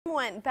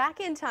went back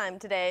in time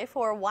today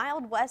for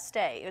Wild West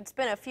Day. It's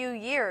been a few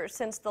years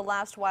since the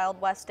last Wild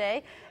West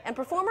Day, and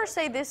performers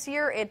say this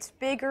year it's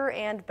bigger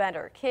and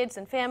better. Kids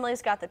and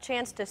families got the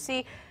chance to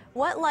see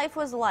what life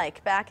was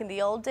like back in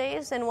the old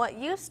days and what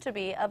used to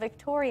be a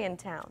Victorian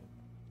town.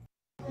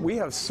 We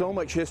have so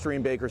much history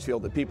in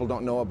Bakersfield that people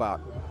don't know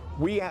about.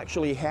 We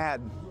actually had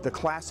the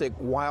classic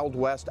Wild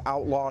West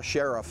outlaw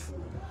sheriff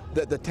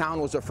that the town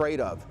was afraid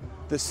of.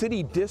 The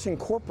city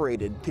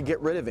disincorporated to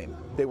get rid of him.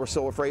 They were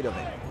so afraid of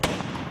him.